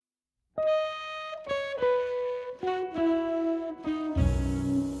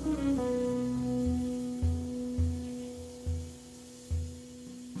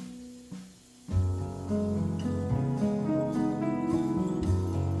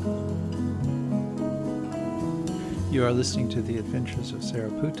You are listening to The Adventures of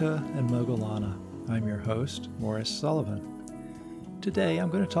Sariputta and Moggallana. I'm your host, Morris Sullivan. Today I'm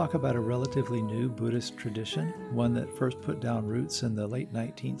going to talk about a relatively new Buddhist tradition, one that first put down roots in the late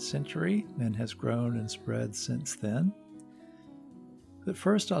 19th century and has grown and spread since then. But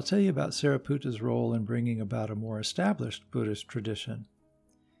first I'll tell you about Sariputta's role in bringing about a more established Buddhist tradition.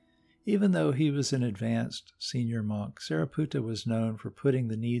 Even though he was an advanced senior monk, Sariputta was known for putting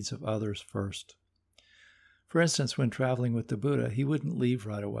the needs of others first. For instance, when traveling with the Buddha, he wouldn't leave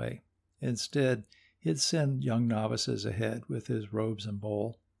right away. Instead, he'd send young novices ahead with his robes and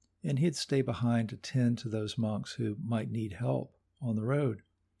bowl, and he'd stay behind to tend to those monks who might need help on the road.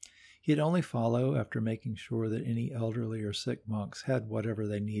 He'd only follow after making sure that any elderly or sick monks had whatever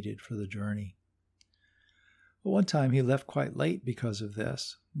they needed for the journey. But one time he left quite late because of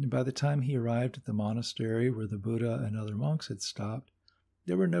this, and by the time he arrived at the monastery where the Buddha and other monks had stopped,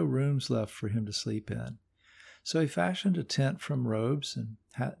 there were no rooms left for him to sleep in. So he fashioned a tent from robes and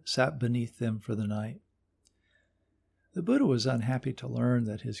sat beneath them for the night. The Buddha was unhappy to learn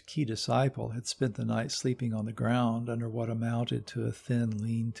that his key disciple had spent the night sleeping on the ground under what amounted to a thin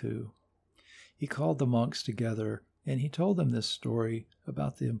lean-to. He called the monks together, and he told them this story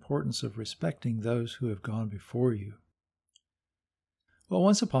about the importance of respecting those who have gone before you. Well,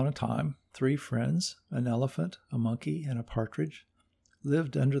 once upon a time, 3 friends, an elephant, a monkey, and a partridge,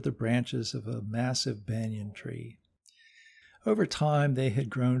 lived under the branches of a massive banyan tree. Over time, they had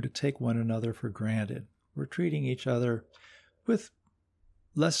grown to take one another for granted, were treating each other with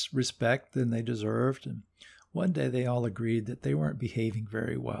less respect than they deserved, and one day they all agreed that they weren't behaving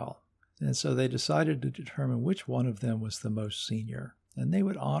very well. And so they decided to determine which one of them was the most senior, and they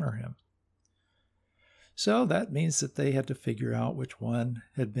would honor him. So that means that they had to figure out which one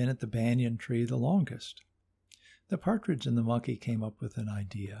had been at the banyan tree the longest. The partridge and the monkey came up with an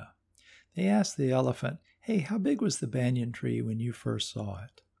idea. They asked the elephant, "Hey, how big was the banyan tree when you first saw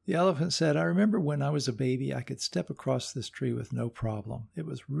it?" The elephant said, "I remember when I was a baby, I could step across this tree with no problem. It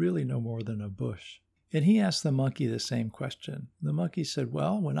was really no more than a bush." And he asked the monkey the same question. The monkey said,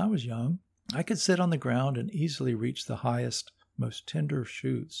 "Well, when I was young, I could sit on the ground and easily reach the highest, most tender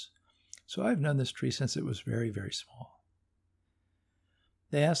shoots. So I've known this tree since it was very, very small."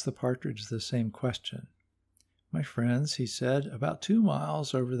 They asked the partridge the same question. "My friends," he said, "about 2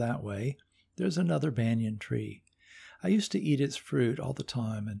 miles over that way, there's another banyan tree. I used to eat its fruit all the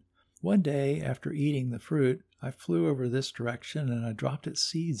time, and one day after eating the fruit, I flew over this direction and I dropped its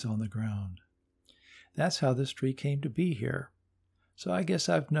seeds on the ground. That's how this tree came to be here. So I guess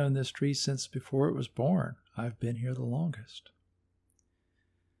I've known this tree since before it was born. I've been here the longest."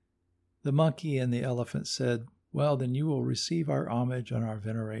 The monkey and the elephant said, "Well, then you will receive our homage and our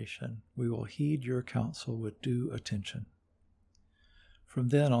veneration. We will heed your counsel with due attention." From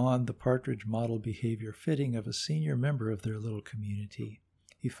then on, the partridge modeled behavior fitting of a senior member of their little community.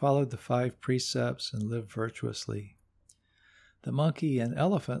 He followed the 5 precepts and lived virtuously. The monkey and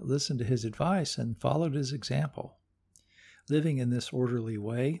elephant listened to his advice and followed his example. Living in this orderly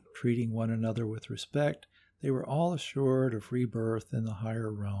way, treating one another with respect, they were all assured of rebirth in the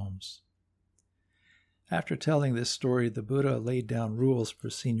higher realms. After telling this story, the Buddha laid down rules for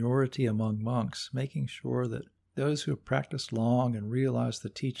seniority among monks, making sure that those who have practiced long and realize the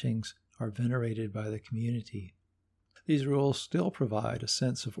teachings are venerated by the community. These rules still provide a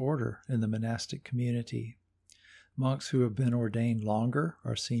sense of order in the monastic community. Monks who have been ordained longer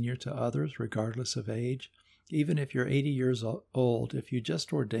are senior to others regardless of age. Even if you're 80 years old, if you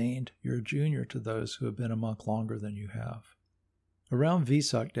just ordained, you're a junior to those who have been a monk longer than you have. Around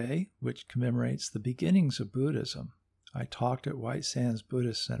Vesak Day, which commemorates the beginnings of Buddhism, I talked at White Sands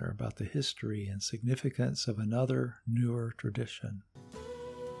Buddhist Center about the history and significance of another, newer tradition.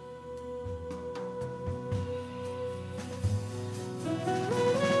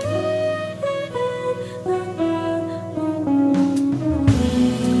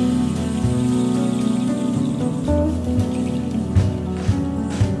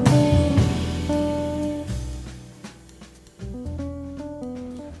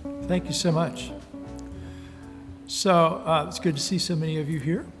 Thank you so much. So it's good to see so many of you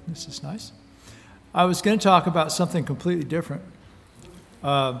here. This is nice. I was going to talk about something completely different.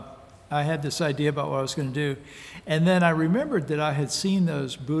 I had this idea about what I was going to do, and then I remembered that I had seen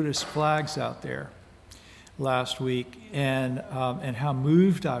those Buddhist flags out there last week, and how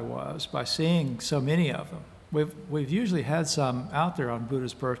moved I was by seeing so many of them. We've usually had some out there on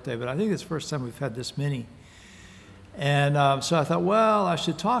Buddha's birthday, but I think it's the first time we've had this many. And so I thought, well, I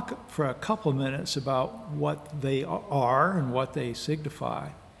should talk for a couple minutes about what they are and what they signify.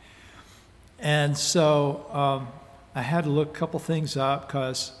 And so I had to look a couple things up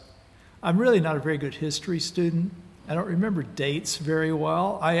because I'm really not a very good history student. I don't remember dates very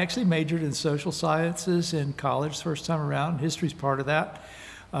well. I actually majored in social sciences in college the first time around. History's part of that.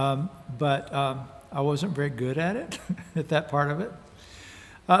 But I wasn't very good at it, at that part of it.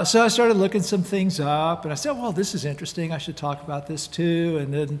 So I started looking some things up, and I said, well, this is interesting. I should talk about this too.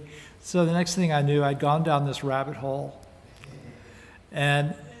 And then, so the next thing I knew, I'd gone down this rabbit hole.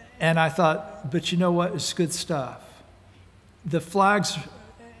 And I thought, but you know what? It's good stuff. The flags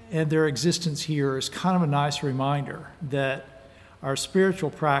and their existence here is kind of a nice reminder that our spiritual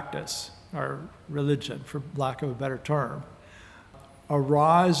practice, our religion, for lack of a better term,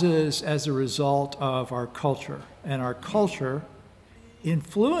 arises as a result of our culture. And our culture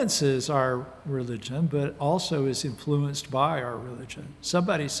influences our religion, but also is influenced by our religion.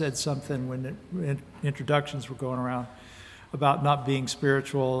 Somebody said something when introductions were going around about not being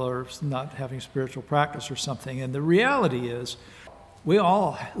spiritual or not having spiritual practice or something. And the reality is, we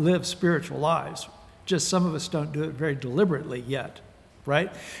all live spiritual lives. Just some of us don't do it very deliberately yet,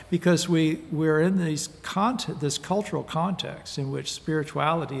 right? Because we're in this cultural context in which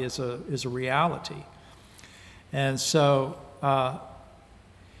spirituality is a reality. And so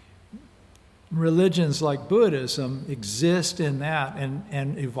religions like Buddhism exist in that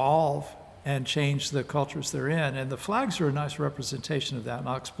and evolve and change the cultures they're in. And the flags are a nice representation of that, and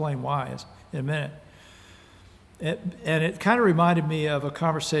I'll explain why in a minute. And it kind of reminded me of a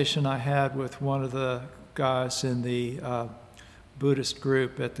conversation I had with one of the guys in the Buddhist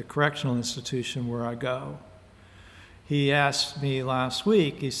group at the correctional institution where I go. He asked me last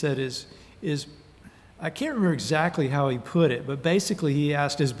week, he said, I can't remember exactly how he put it, but basically he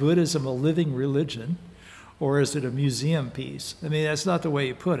asked, is Buddhism a living religion or is it a museum piece? I mean, that's not the way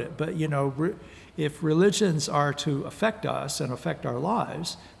he put it, but you know, if religions are to affect us and affect our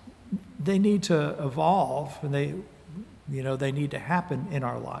lives, they need to evolve, and they need to happen in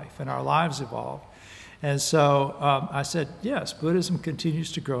our life, and our lives evolve. And so I said, yes, Buddhism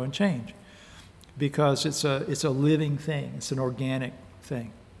continues to grow and change because it's a living thing. It's an organic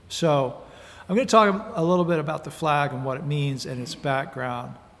thing. So I'm going to talk a little bit about the flag and what it means and its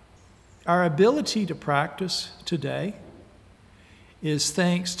background. Our ability to practice today is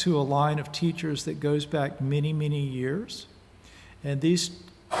thanks to a line of teachers that goes back many, many years. And these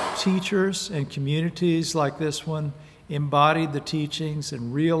teachers and communities like this one embodied the teachings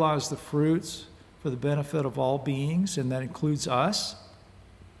and realized the fruits for the benefit of all beings, and that includes us.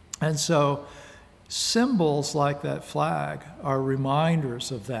 And so symbols like that flag are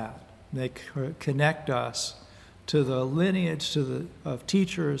reminders of that. They connect us to the lineage of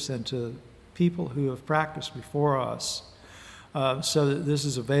teachers and to people who have practiced before us, so that this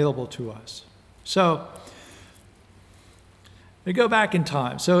is available to us. So we go back in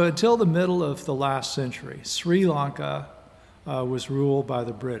time. So until the middle of the last century, Sri Lanka was ruled by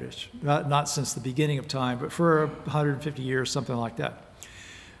the British. Not since the beginning of time, but for 150 years, something like that.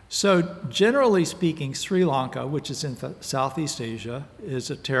 So generally speaking, Sri Lanka, which is in Southeast Asia,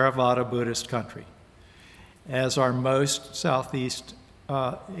 is a Theravada Buddhist country, as are most Southeast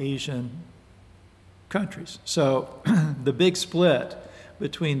Asian countries. So the big split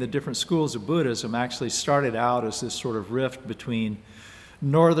between the different schools of Buddhism actually started out as this sort of rift between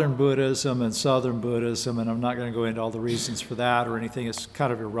Northern Buddhism and Southern Buddhism, and I'm not going to go into all the reasons for that or anything. It's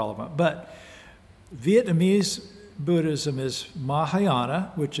kind of irrelevant. But Vietnamese Buddhism is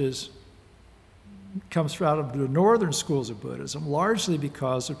Mahayana, which comes out of the northern schools of Buddhism, largely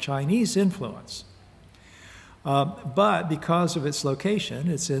because of Chinese influence. But because of its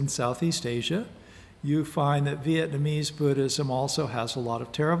location, it's in Southeast Asia, you find that Vietnamese Buddhism also has a lot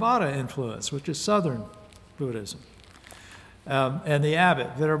of Theravada influence, which is Southern Buddhism. And the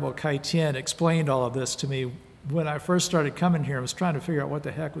abbot, Venerable Kai Tien, explained all of this to me when I first started coming here. I was trying to figure out what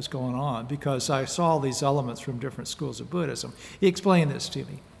the heck was going on because I saw these elements from different schools of Buddhism. He explained this to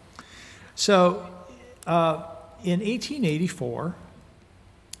me. So in 1884,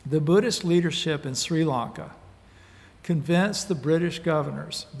 the Buddhist leadership in Sri Lanka convinced the British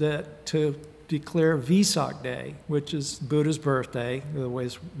governors that to declare Vesak Day, which is Buddha's birthday, the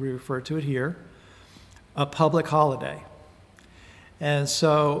ways we refer to it here, a public holiday. And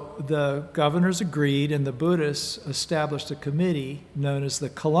so the governors agreed, and the Buddhists established a committee known as the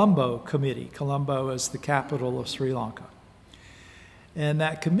Colombo Committee. Colombo is the capital of Sri Lanka. And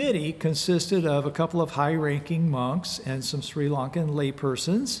that committee consisted of a couple of high-ranking monks and some Sri Lankan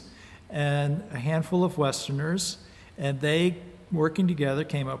laypersons and a handful of Westerners, and they, working together,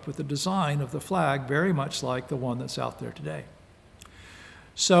 came up with the design of the flag very much like the one that's out there today.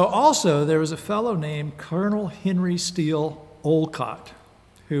 So also there was a fellow named Colonel Henry Steele Olcott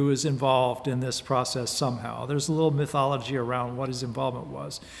who was involved in this process somehow. There's a little mythology around what his involvement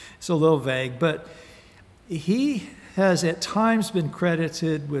was. It's a little vague, but he has at times been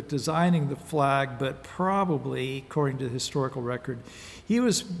credited with designing the flag, but probably, according to the historical record, he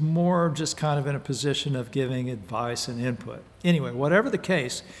was more just kind of in a position of giving advice and input. Anyway, whatever the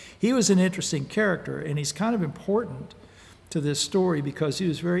case, he was an interesting character, and he's kind of important to this story because he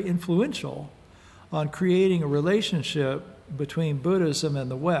was very influential on creating a relationship between Buddhism and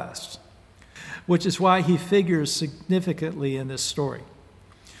the West, which is why he figures significantly in this story.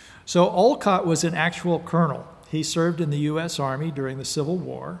 So Olcott was an actual colonel. He served in the U.S. Army during the Civil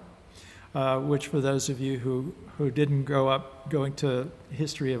War, which for those of you who didn't grow up going to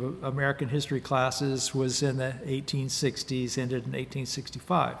American history classes was in the 1860s, ended in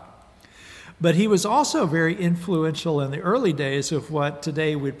 1865. But he was also very influential in the early days of what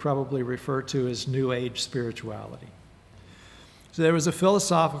today we'd probably refer to as New Age spirituality. So there was a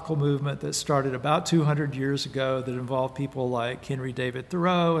philosophical movement that started about 200 years ago that involved people like Henry David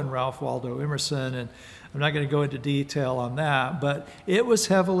Thoreau and Ralph Waldo Emerson, and I'm not going to go into detail on that, but it was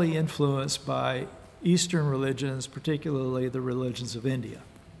heavily influenced by Eastern religions, particularly the religions of India.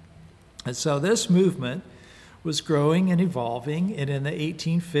 And so this movement was growing and evolving, and in the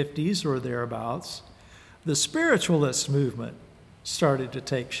 1850s or thereabouts, the spiritualist movement started to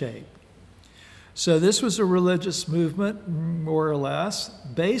take shape. So this was a religious movement, more or less,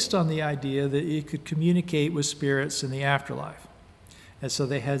 based on the idea that you could communicate with spirits in the afterlife. And so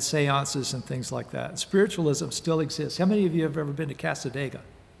they had seances and things like that. Spiritualism still exists. How many of you have ever been to Casadega?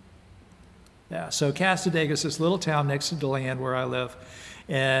 Yeah, so Casadega is this little town next to DeLand where I live,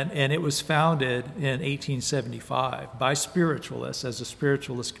 and it was founded in 1875 by spiritualists as a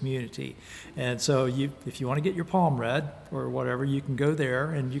spiritualist community. And so if you want to get your palm read or whatever, you can go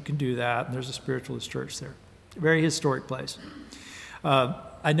there and you can do that, and there's a spiritualist church there. Very historic place.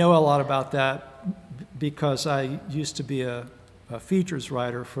 I know a lot about that because I used to be a features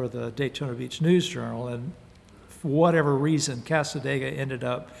writer for the Daytona Beach News Journal, and for whatever reason, Casadega ended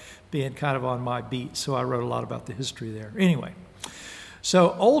up being kind of on my beat, so I wrote a lot about the history there. Anyway,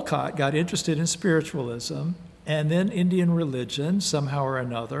 so Olcott got interested in spiritualism and then Indian religion somehow or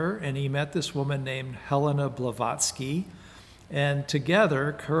another, and he met this woman named Helena Blavatsky, and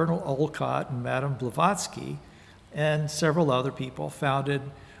together Colonel Olcott and Madame Blavatsky and several other people founded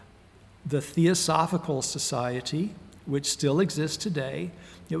the Theosophical Society, which still exists today.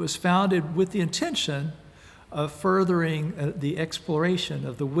 It was founded with the intention of furthering the exploration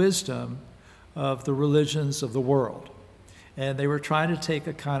of the wisdom of the religions of the world. And they were trying to take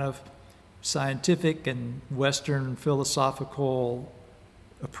a kind of scientific and Western philosophical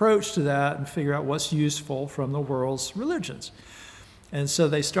approach to that and figure out what's useful from the world's religions. And so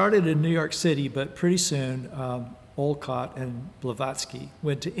they started in New York City, but pretty soon Olcott and Blavatsky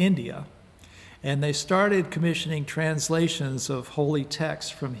went to India, and they started commissioning translations of holy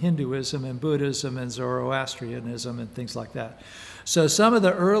texts from Hinduism and Buddhism and Zoroastrianism and things like that. So some of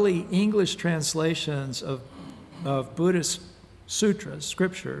the early English translations of Buddhist sutras,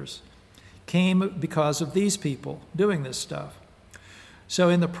 scriptures, came because of these people doing this stuff. So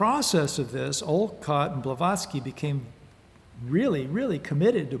in the process of this, Olcott and Blavatsky became really, really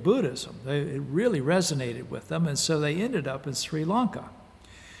committed to Buddhism. It really resonated with them, and so they ended up in Sri Lanka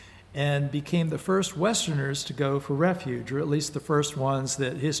and became the first Westerners to go for refuge, or at least the first ones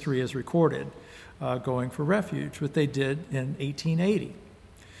that history has recorded going for refuge, what they did in 1880.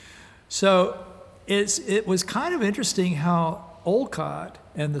 So it was kind of interesting how Olcott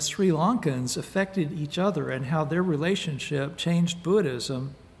and the Sri Lankans affected each other and how their relationship changed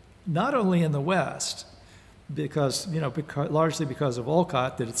Buddhism, not only in the West, largely because of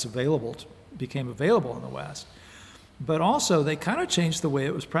Olcott that became available in the West, but also they kind of changed the way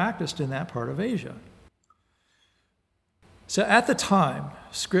it was practiced in that part of Asia. So at the time,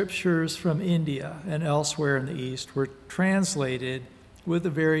 scriptures from India and elsewhere in the East were translated with a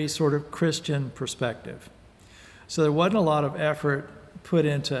very sort of Christian perspective. So there wasn't a lot of effort put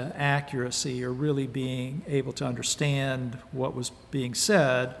into accuracy or really being able to understand what was being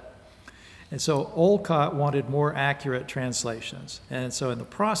said. And so Olcott wanted more accurate translations. And so in the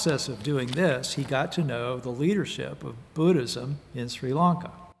process of doing this, he got to know the leadership of Buddhism in Sri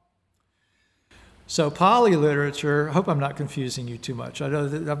Lanka. So Pali literature, I hope I'm not confusing you too much. I know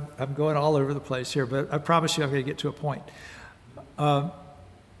that I'm going all over the place here, but I promise you I'm going to get to a point.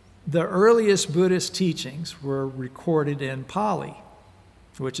 The earliest Buddhist teachings were recorded in Pali,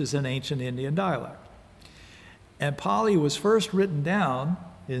 which is an ancient Indian dialect. And Pali was first written down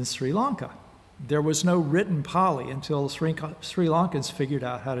in Sri Lanka. There was no written Pali until Sri Lankans figured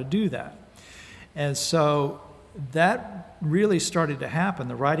out how to do that. And so that really started to happen.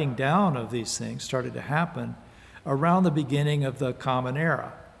 The writing down of these things started to happen around the beginning of the Common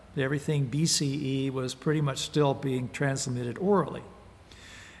Era. Everything BCE was pretty much still being transmitted orally.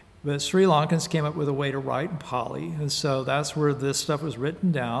 But Sri Lankans came up with a way to write in Pali, and so that's where this stuff was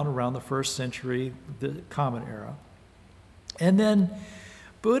written down around the 1st century, the Common Era. And then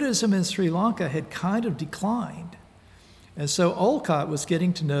Buddhism in Sri Lanka had kind of declined. And so Olcott was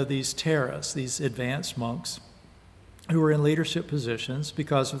getting to know these Theras, these advanced monks, who were in leadership positions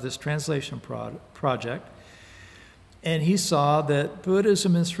because of this translation project. And he saw that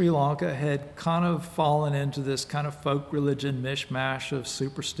Buddhism in Sri Lanka had kind of fallen into this kind of folk religion mishmash of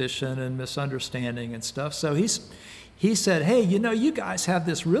superstition and misunderstanding and stuff. So he said, hey, you guys have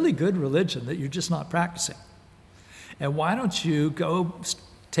this really good religion that you're just not practicing. And why don't you go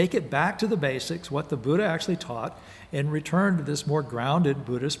take it back to the basics, what the Buddha actually taught, and return to this more grounded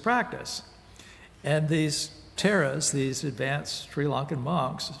Buddhist practice? And these Theras, these advanced Sri Lankan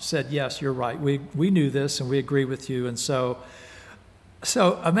monks, said, yes, you're right. We knew this and we agree with you. And so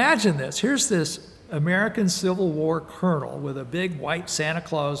imagine this. Here's this American Civil War colonel with a big white Santa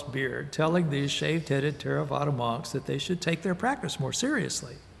Claus beard telling these shaved-headed Theravada monks that they should take their practice more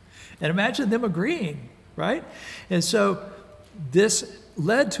seriously. And imagine them agreeing, right? And so this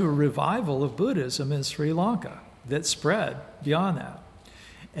led to a revival of Buddhism in Sri Lanka that spread beyond that.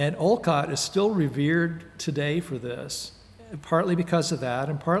 And Olcott is still revered today for this, partly because of that,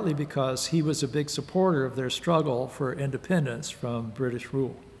 and partly because he was a big supporter of their struggle for independence from British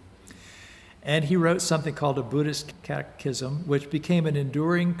rule. And he wrote something called a Buddhist Catechism, which became an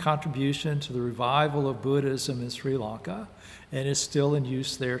enduring contribution to the revival of Buddhism in Sri Lanka, and is still in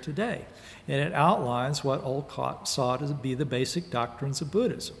use there today. And it outlines what Olcott saw to be the basic doctrines of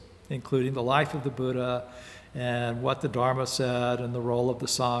Buddhism, including the life of the Buddha, and what the Dharma said, and the role of the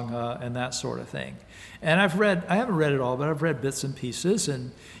Sangha, and that sort of thing. And I haven't read it all, but I've read bits and pieces,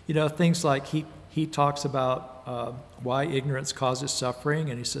 and things like he talks about why ignorance causes suffering,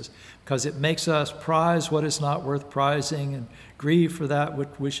 and he says, because it makes us prize what is not worth prizing, and grieve for that which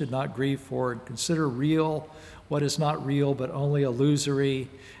we should not grieve for, and consider real what is not real but only illusory,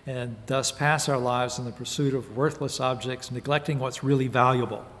 and thus pass our lives in the pursuit of worthless objects, neglecting what's really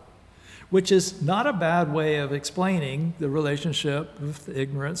valuable. Which is not a bad way of explaining the relationship with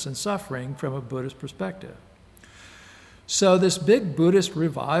ignorance and suffering from a Buddhist perspective. So this big Buddhist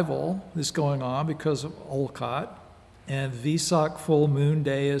revival is going on because of Olcott, and Vesak Full Moon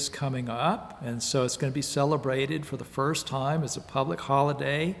Day is coming up, and so it's going to be celebrated for the first time as a public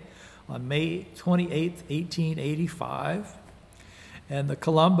holiday on May 28th, 1885. And the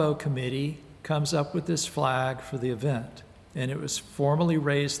Colombo Committee comes up with this flag for the event. And it was formally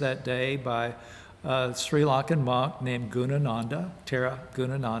raised that day by a Sri Lankan monk named Gunananda, Thera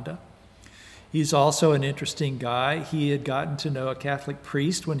Gunananda. He's also an interesting guy. He had gotten to know a Catholic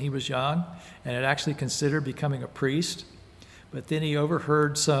priest when he was young and had actually considered becoming a priest. But then he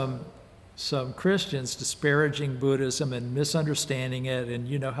overheard some Christians disparaging Buddhism and misunderstanding it, and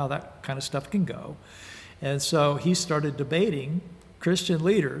you know how that kind of stuff can go. And so he started debating Christian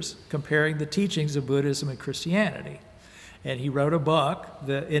leaders, comparing the teachings of Buddhism and Christianity. And he wrote a book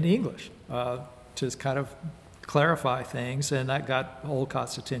in English to kind of clarify things, and that got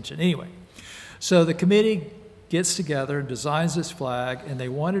Olcott's attention. Anyway, so the committee gets together and designs this flag, and they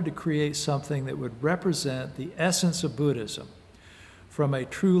wanted to create something that would represent the essence of Buddhism from a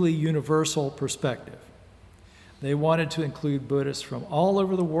truly universal perspective. They wanted to include Buddhists from all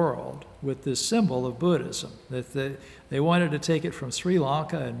over the world with this symbol of Buddhism. That they wanted to take it from Sri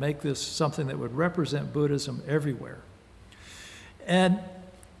Lanka and make this something that would represent Buddhism everywhere. And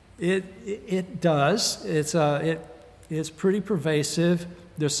it does. It's pretty pervasive.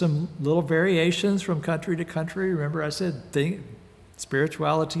 There's some little variations from country to country. Remember I said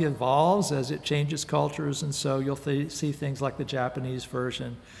spirituality evolves as it changes cultures, and so you'll see things like the Japanese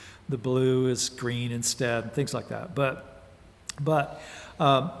version. The blue is green instead, things like that. But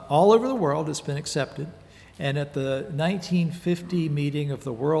all over the world it's been accepted. And at the 1950 meeting of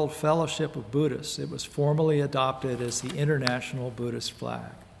the World Fellowship of Buddhists, it was formally adopted as the International Buddhist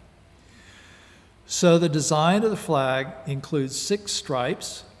flag. So the design of the flag includes 6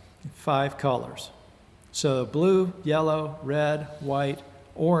 stripes, 5 colors. So blue, yellow, red, white,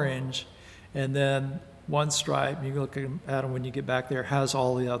 orange, and then one stripe, you can look at them when you get back there, has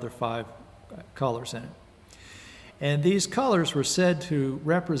all the other 5 colors in it. And these colors were said to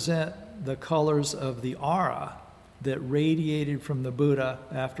represent the colors of the aura that radiated from the Buddha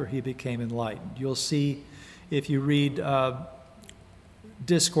after he became enlightened. You'll see, if you read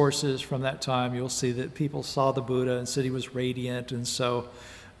discourses from that time, you'll see that people saw the Buddha and said he was radiant, and so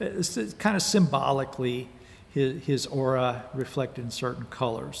it's kind of symbolically his aura reflected in certain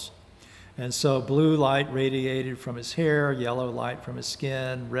colors. And so blue light radiated from his hair, yellow light from his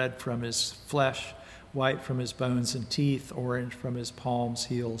skin, red from his flesh, white from his bones and teeth, orange from his palms,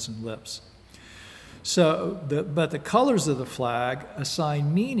 heels, and lips. But the colors of the flag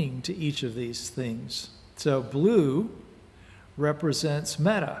assign meaning to each of these things. So blue represents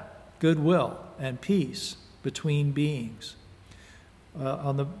metta, goodwill, and peace between beings.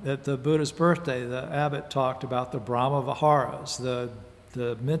 At the Buddha's birthday, the abbot talked about the Brahma Viharas, the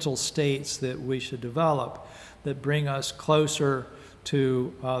mental states that we should develop that bring us closer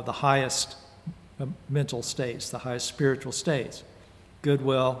to the highest mental states, the highest spiritual states: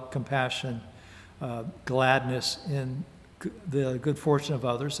 goodwill, compassion, gladness in the good fortune of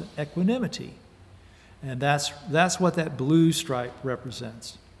others, and equanimity. And that's what that blue stripe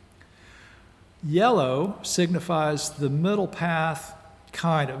represents. Yellow signifies the middle path,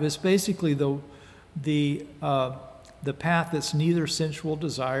 kind of. It's basically the path that's neither sensual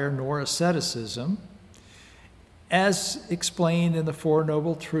desire nor asceticism, as explained in the Four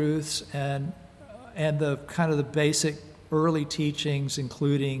Noble Truths and the kind of the basic early teachings,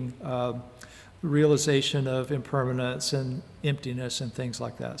 including realization of impermanence and emptiness and things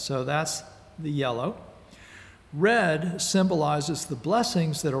like that. So that's the yellow. Red symbolizes the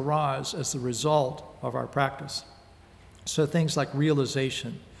blessings that arise as the result of our practice. So things like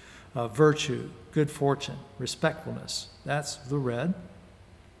realization, virtue, good fortune, respectfulness, that's the red.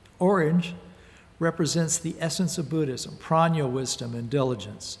 Orange represents the essence of Buddhism, prajna, wisdom, and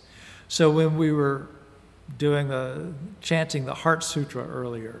diligence. So when we were chanting the Heart Sutra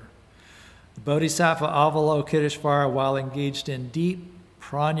earlier, the Bodhisattva Avalokiteshvara, while engaged in deep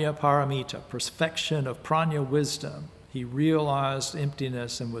prajna paramita, perfection of prajna wisdom, he realized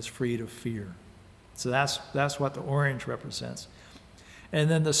emptiness and was freed of fear. So that's what the orange represents. And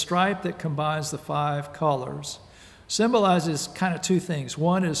then the stripe that combines the 5 colors symbolizes kind of 2 things.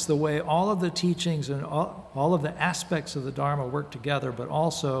 One is the way all of the teachings and all of the aspects of the Dharma work together, but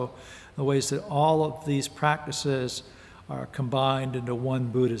also the ways that all of these practices are combined into one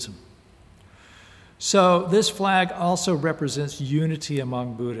Buddhism. So this flag also represents unity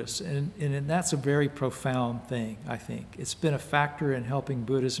among Buddhists, and that's a very profound thing, I think. It's been a factor in helping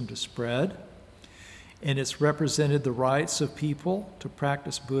Buddhism to spread, and it's represented the rights of people to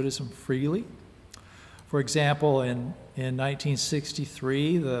practice Buddhism freely. For example, in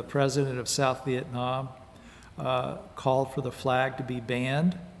 1963, the president of South Vietnam called for the flag to be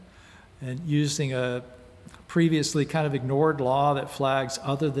banned, and using a previously kind of ignored law that flags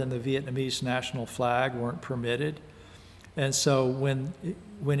other than the Vietnamese national flag weren't permitted. And so when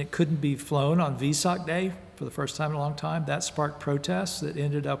it couldn't be flown on Vesak Day for the first time in a long time, that sparked protests that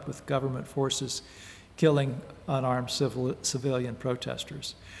ended up with government forces killing unarmed civilian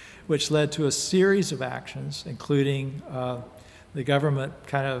protesters, which led to a series of actions, including the government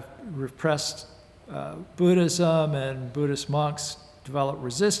kind of repressed Buddhism, and Buddhist monks developed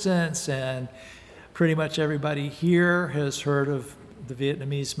resistance, and pretty much everybody here has heard of the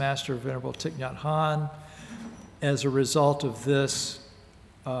Vietnamese master, Venerable Thich Nhat Hanh. As a result of this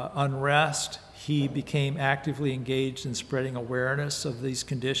unrest, he became actively engaged in spreading awareness of these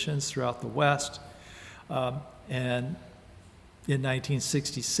conditions throughout the West. And in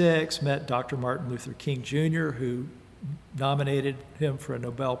 1966, met Dr. Martin Luther King Jr., who nominated him for a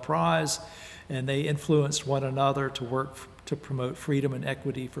Nobel Prize, and they influenced one another to work to promote freedom and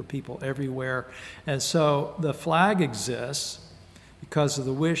equity for people everywhere. And so the flag exists because of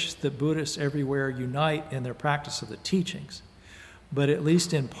the wish that Buddhists everywhere unite in their practice of the teachings. But at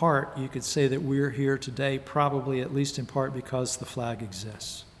least in part, you could say that we're here today probably at least in part because the flag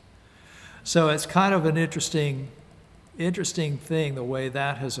exists. So it's kind of an interesting thing, the way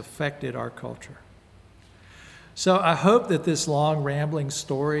that has affected our culture. So I hope that this long, rambling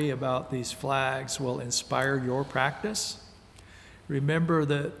story about these flags will inspire your practice. Remember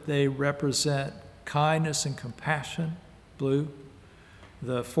that they represent kindness and compassion, blue,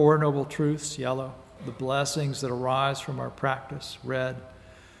 the Four Noble Truths, yellow, the blessings that arise from our practice, red,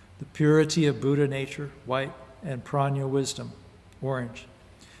 the purity of Buddha nature, white, and prajna wisdom, orange,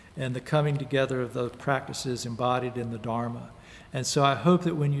 and the coming together of those practices embodied in the Dharma. And so I hope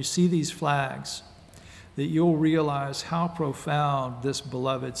that when you see these flags, that you'll realize how profound this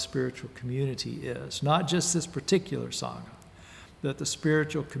beloved spiritual community is. Not just this particular Sangha, but the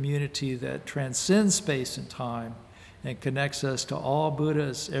spiritual community that transcends space and time and connects us to all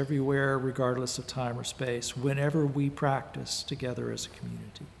Buddhas everywhere, regardless of time or space, whenever we practice together as a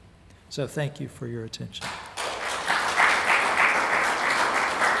community. So thank you for your attention.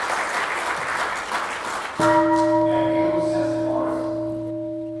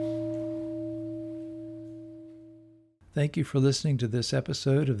 Thank you for listening to this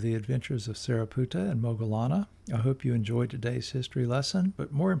episode of The Adventures of Sariputta and Moggallana. I hope you enjoyed today's history lesson,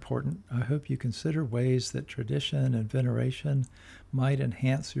 but more important, I hope you consider ways that tradition and veneration might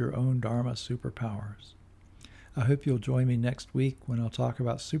enhance your own Dharma superpowers. I hope you'll join me next week when I'll talk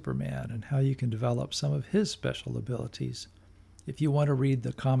about Superman and how you can develop some of his special abilities. If you want to read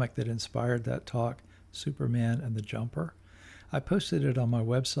the comic that inspired that talk, Superman and the Jumper, I posted it on my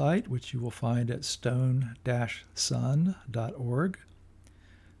website, which you will find at stone-sun.org.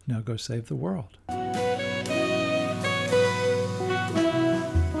 Now go save the world.